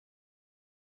Laura.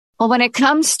 Well, when it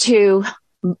comes to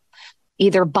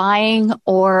either buying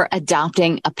or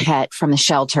adopting a pet from the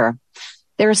shelter,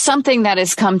 there is something that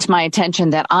has come to my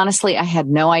attention that honestly, I had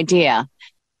no idea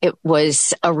it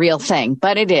was a real thing,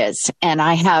 but it is. And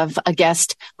I have a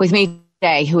guest with me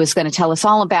today who is going to tell us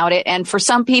all about it. And for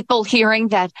some people hearing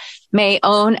that may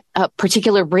own a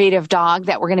particular breed of dog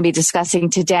that we're going to be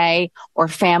discussing today, or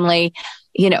family,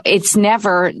 it's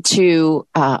never to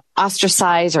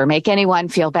ostracize or make anyone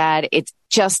feel bad. It's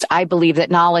just, I believe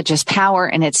that knowledge is power,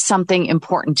 and it's something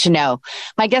important to know.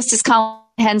 My guest is Colin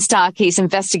Henstock. He's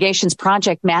investigations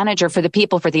project manager for the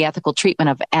People for the Ethical Treatment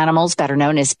of Animals, better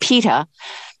known as PETA.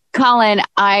 Colin,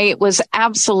 I was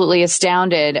absolutely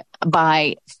astounded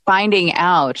by finding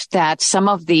out that some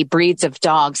of the breeds of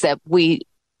dogs that we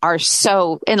are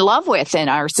so in love with in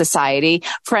our society,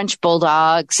 French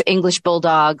bulldogs, English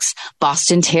bulldogs,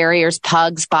 Boston terriers,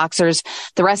 pugs, boxers,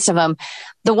 the rest of them,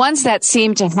 the ones that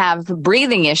seem to have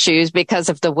breathing issues because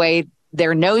of the way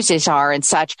their noses are and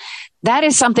such, that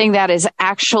is something that is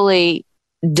actually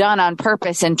done on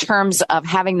purpose in terms of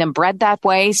having them bred that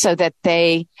way so that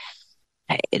they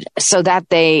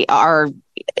are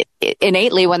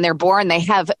innately, when they're born, they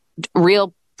have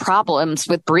real problems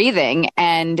with breathing,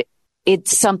 and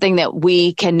it's something that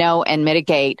we can know and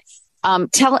mitigate.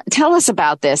 Tell us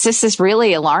about this. This is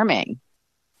really alarming.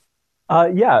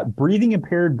 Breathing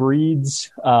impaired breeds,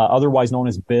 otherwise known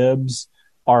as BIBs,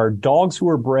 are dogs who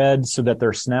are bred so that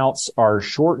their snouts are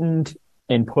shortened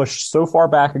and pushed so far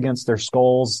back against their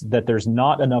skulls that there's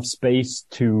not enough space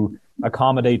to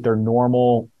accommodate their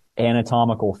normal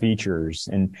anatomical features.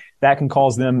 And that can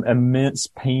cause them immense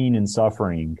pain and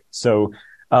suffering. So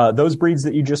those breeds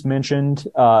that you just mentioned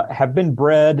have been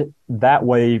bred that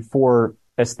way for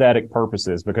aesthetic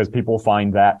purposes because people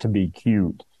find that to be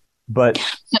cute. But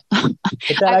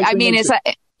I mean,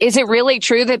 is it really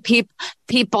true that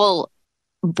people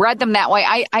bred them that way?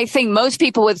 I think most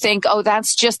people would think, oh,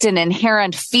 that's just an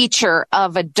inherent feature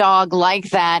of a dog like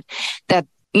that,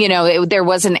 there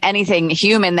wasn't anything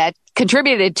human that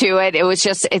contributed to it.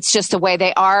 It's just the way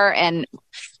they are.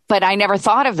 But I never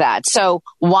thought of that. So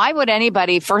why would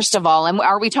anybody, first of all, and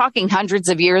are we talking hundreds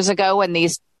of years ago when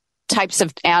these types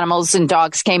of animals and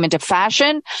dogs came into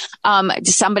fashion?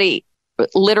 Somebody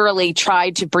literally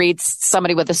tried to breed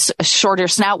somebody with a shorter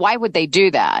snout. Why would they do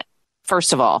that,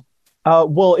 first of all?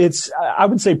 Well, I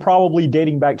would say probably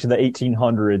dating back to the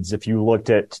 1800s. If you looked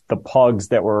at the pugs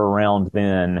that were around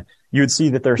then, you would see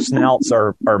that their snouts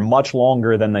are much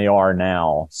longer than they are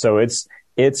now. So it's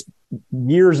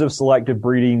years of selective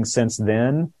breeding since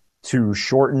then to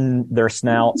shorten their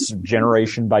snouts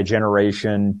generation by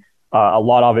generation. A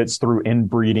lot of it's through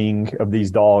inbreeding of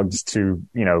these dogs to,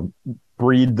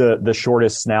 breed the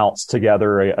shortest snouts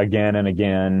together again and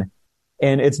again.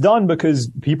 And it's done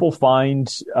because people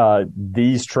find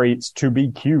these traits to be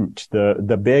cute.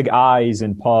 The big eyes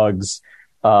in pugs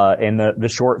and the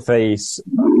short face,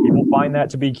 people find that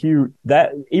to be cute.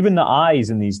 That even the eyes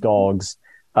in these dogs,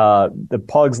 the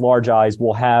pug's large eyes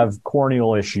will have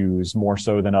corneal issues more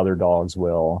so than other dogs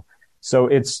will. So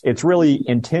it's really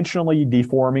intentionally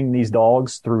deforming these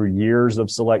dogs through years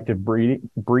of selective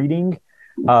breeding,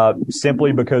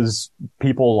 simply because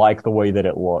people like the way that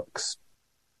it looks.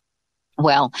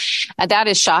 Well, that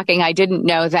is shocking. I didn't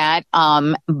know that.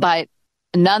 But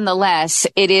nonetheless,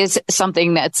 it is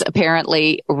something that's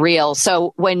apparently real.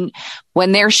 So when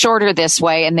they're shorter this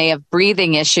way and they have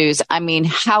breathing issues, I mean,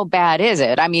 how bad is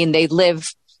it? I mean,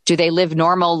 do they live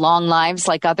normal, long lives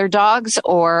like other dogs,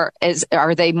 or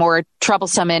are they more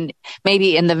troublesome and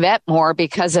maybe in the vet more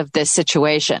because of this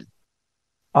situation?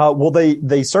 Well,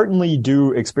 they certainly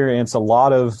do experience a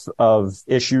lot of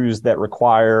issues that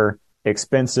require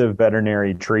expensive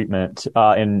veterinary treatment.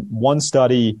 In one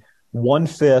study,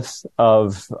 1/5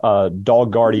 of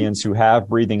dog guardians who have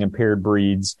breathing impaired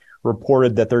breeds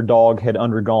reported that their dog had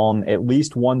undergone at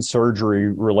least one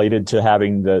surgery related to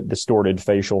having the distorted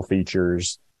facial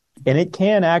features. And it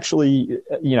can actually,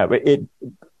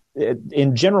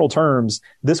 in general terms,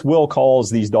 this will cause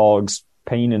these dogs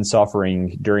pain and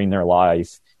suffering during their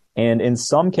life. And in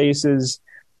some cases,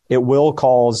 it will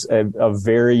cause a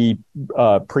very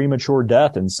premature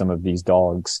death in some of these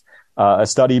dogs. A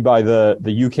study by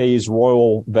the UK's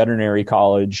Royal Veterinary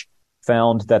College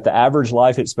found that the average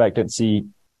life expectancy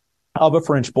of a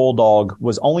French bulldog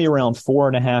was only around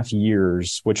 4.5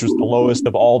 years, which was the lowest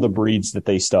of all the breeds that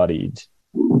they studied.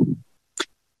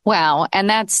 Wow. And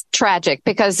that's tragic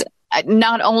because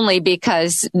not only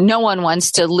because no one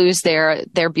wants to lose their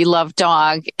beloved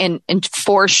dog in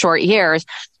 4 short years,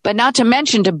 but not to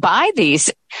mention to buy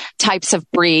these types of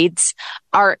breeds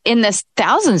are in the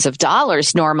thousands of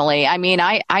dollars normally. I mean,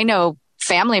 I know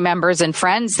family members and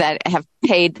friends that have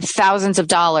paid thousands of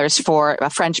dollars for a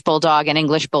French bulldog, an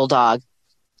English bulldog,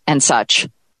 and such.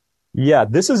 Yeah,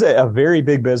 this is a very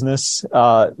big business.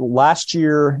 Last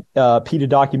year, PETA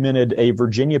documented a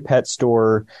Virginia pet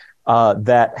store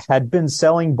that had been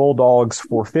selling bulldogs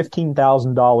for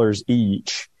 $15,000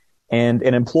 each. And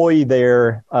an employee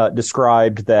there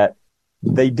described that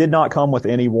they did not come with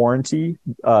any warranty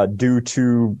due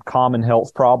to common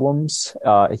health problems.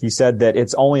 He said that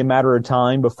it's only a matter of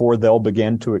time before they'll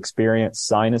begin to experience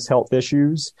sinus health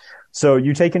issues. So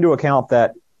you take into account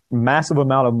that massive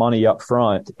amount of money up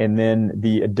front and then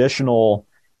the additional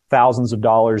thousands of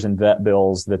dollars in vet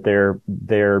bills that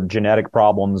their genetic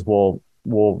problems will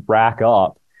rack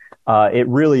up. It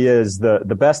really is the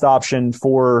best option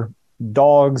for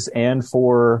dogs and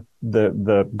for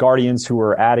the guardians who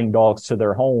are adding dogs to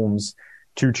their homes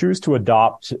to choose to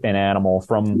adopt an animal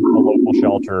from a local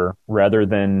shelter rather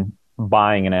than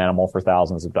buying an animal for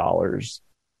thousands of dollars.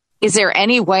 Is there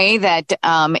any way that,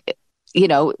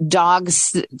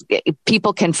 dogs,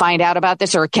 people can find out about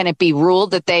this, or can it be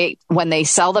ruled that when they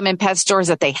sell them in pet stores,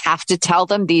 that they have to tell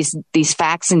them these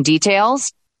facts and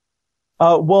details?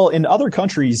 Well, in other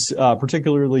countries,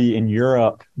 particularly in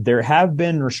Europe, there have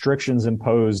been restrictions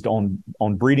imposed on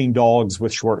breeding dogs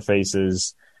with short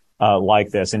faces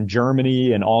like this. In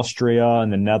Germany and Austria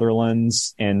and the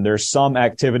Netherlands, and there's some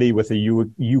activity with the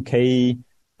UK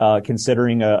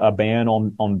considering a ban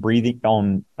on breeding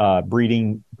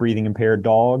impaired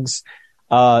dogs.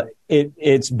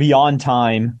 It's beyond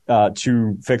time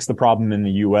to fix the problem in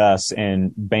the US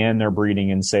and ban their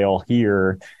breeding and sale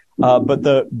here. But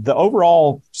the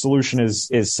overall solution is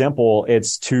simple.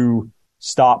 It's to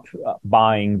stop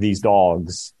buying these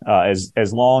dogs.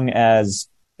 As long as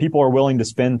people are willing to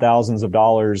spend thousands of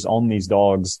dollars on these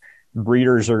dogs,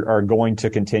 breeders are going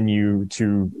to continue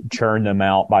to churn them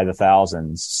out by the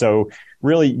thousands. So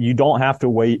really, you don't have to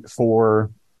wait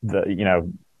for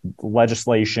the,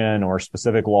 legislation or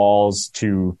specific laws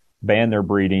to ban their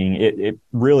breeding. It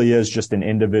really is just an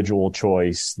individual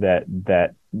choice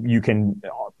that you can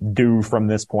do from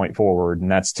this point forward.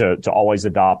 And that's to always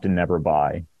adopt and never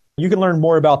buy. You can learn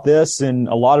more about this and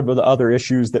a lot of the other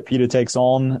issues that PETA takes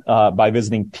on by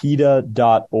visiting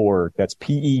PETA.org. That's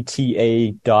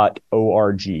PETA.org.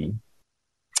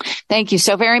 Thank you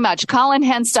so very much. Colin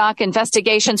Henstock,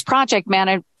 Investigations Project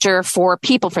Manager for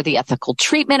People for the Ethical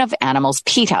Treatment of Animals,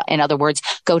 PETA. In other words,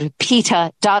 go to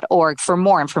PETA.org for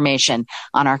more information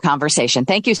on our conversation.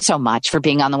 Thank you so much for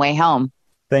being on The Way Home.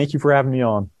 Thank you for having me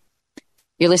on.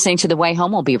 You're listening to The Way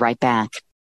Home. We'll be right back.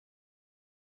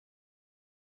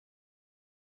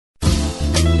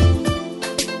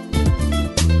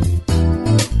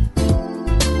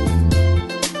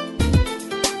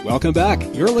 Welcome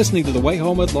back. You're listening to The Way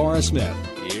Home with Laura Smith.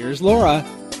 Here's Laura.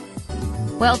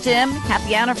 Well, Jim,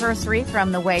 happy anniversary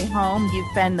from The Way Home.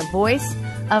 You've been the voice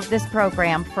of this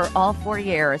program for all 4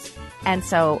 years. And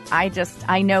so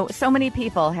I know so many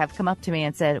people have come up to me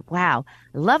and said, wow,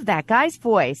 I love that guy's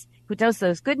voice who does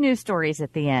those good news stories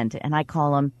at the end. And I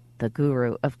call him the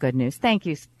guru of good news. Thank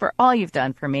you for all you've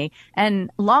done for me.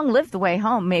 And long live The Way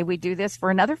Home. May we do this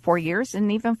for another 4 years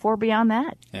and even 4 beyond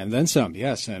that. And then some,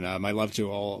 yes. And my love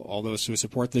to all those who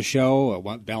support the show,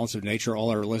 Balance of Nature, all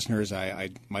our listeners.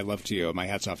 My love to you. My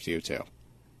hat's off to you, too.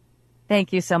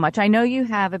 Thank you so much. I know you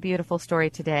have a beautiful story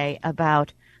today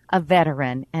about a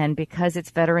veteran, and because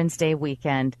it's Veterans Day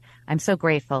weekend, I'm so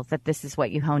grateful that this is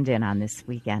what you honed in on this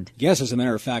weekend. Yes, as a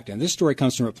matter of fact, and this story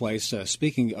comes from a place,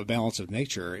 speaking of Balance of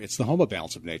Nature, it's the home of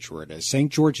Balance of Nature where it is,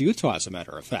 St. George, Utah, as a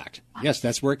matter of fact. Yes,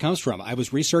 that's where it comes from. I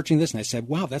was researching this, and I said,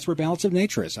 wow, that's where Balance of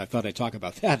Nature is. I thought I'd talk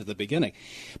about that at the beginning.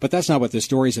 But that's not what this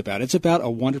story's about. It's about a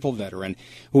wonderful veteran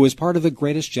who is part of the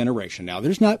greatest generation. Now,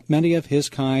 there's not many of his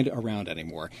kind around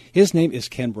anymore. His name is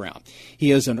Ken Brown.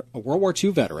 He is a World War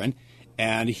II veteran.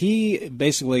 And he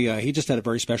basically, he just had a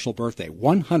very special birthday,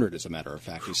 100 as a matter of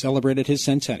fact. He celebrated his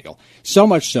centennial. So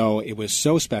much so, it was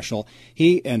so special.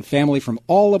 He and family from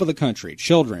all over the country,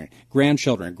 children,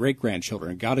 grandchildren,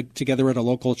 great-grandchildren, got together at a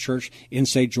local church in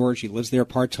St. George. He lives there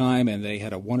part-time, and they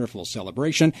had a wonderful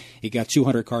celebration. He got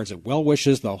 200 cards of well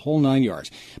wishes, the whole 9 yards.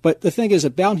 But the thing is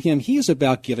about him, he is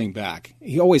about giving back.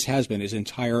 He always has been his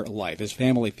entire life. His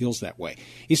family feels that way.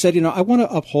 He said, I want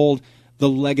to uphold the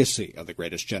legacy of the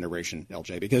greatest generation,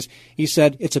 LJ, because he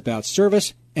said it's about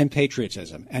service and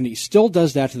patriotism, and he still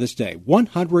does that to this day.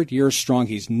 100 years strong,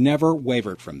 he's never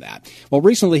wavered from that. Well,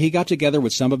 recently he got together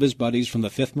with some of his buddies from the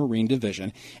 5th Marine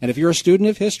Division, and if you're a student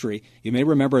of history, you may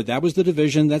remember that was the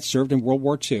division that served in World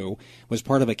War II, was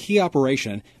part of a key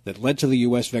operation that led to the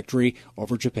U.S. victory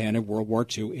over Japan in World War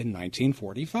II in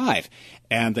 1945.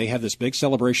 And they had this big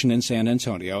celebration in San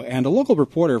Antonio, and a local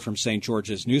reporter from St.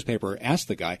 George's newspaper asked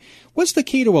the guy, what's the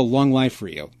key to a long life for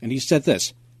you? And he said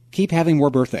this, keep having more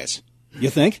birthdays. You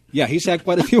think? Yeah, he's had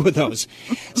quite a few of those.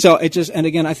 So it just, and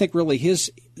again, I think really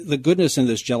the goodness in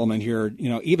this gentleman here,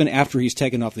 even after he's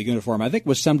taken off the uniform, I think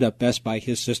was summed up best by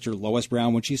his sister Lois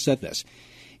Brown when she said this.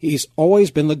 He's always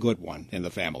been the good one in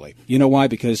the family. You know why?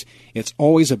 Because it's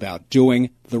always about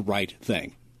doing the right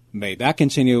thing. May that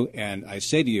continue. And I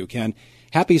say to you, Ken,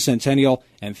 happy centennial,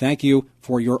 and thank you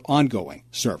for your ongoing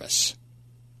service.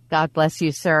 God bless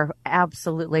you, sir.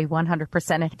 Absolutely,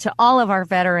 100%. And to all of our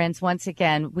veterans, once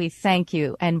again, we thank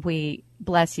you and we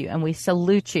bless you and we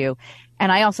salute you.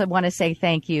 And I also want to say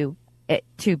thank you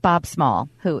to Bob Small,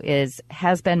 who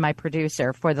has been my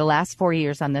producer for the last 4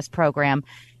 years on this program.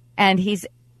 And he's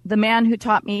the man who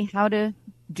taught me how to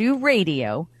do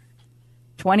radio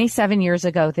 27 years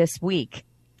ago this week.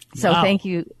 So Wow. Thank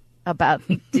you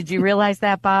did you realize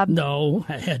that, Bob? No,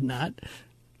 I had not.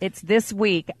 It's this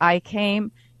week. I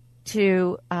came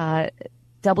to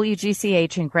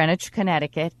WGCH in Greenwich,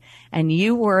 Connecticut, and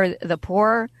you were the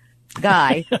poor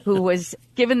guy who was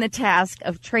given the task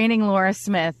of training Laura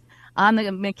Smith on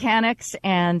the mechanics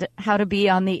and how to be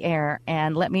on the air.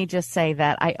 And let me just say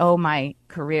that I owe my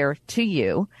career to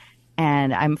you,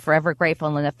 and I'm forever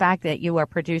grateful. And the fact that you are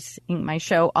producing my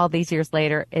show all these years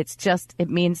later, it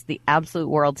means the absolute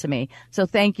world to me. So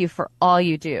thank you for all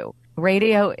you do.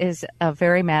 Radio is a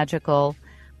very magical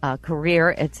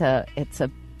career. It's a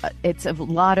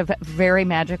lot of very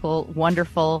magical,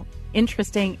 wonderful,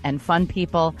 interesting, and fun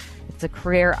people. It's a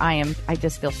career I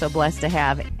just feel so blessed to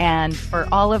have. And for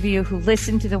all of you who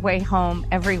listen to The Way Home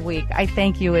every week, I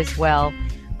thank you as well.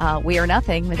 We are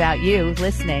nothing without you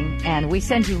listening, and we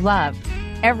send you love.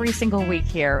 every single week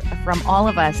here from all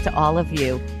of us to all of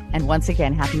you. And once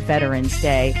again, happy Veterans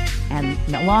Day. And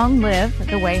long live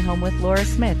The Way Home with Laura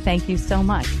Smith. Thank you so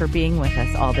much for being with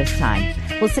us all this time.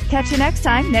 We'll catch you next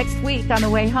time, next week on The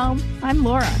Way Home. I'm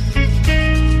Laura.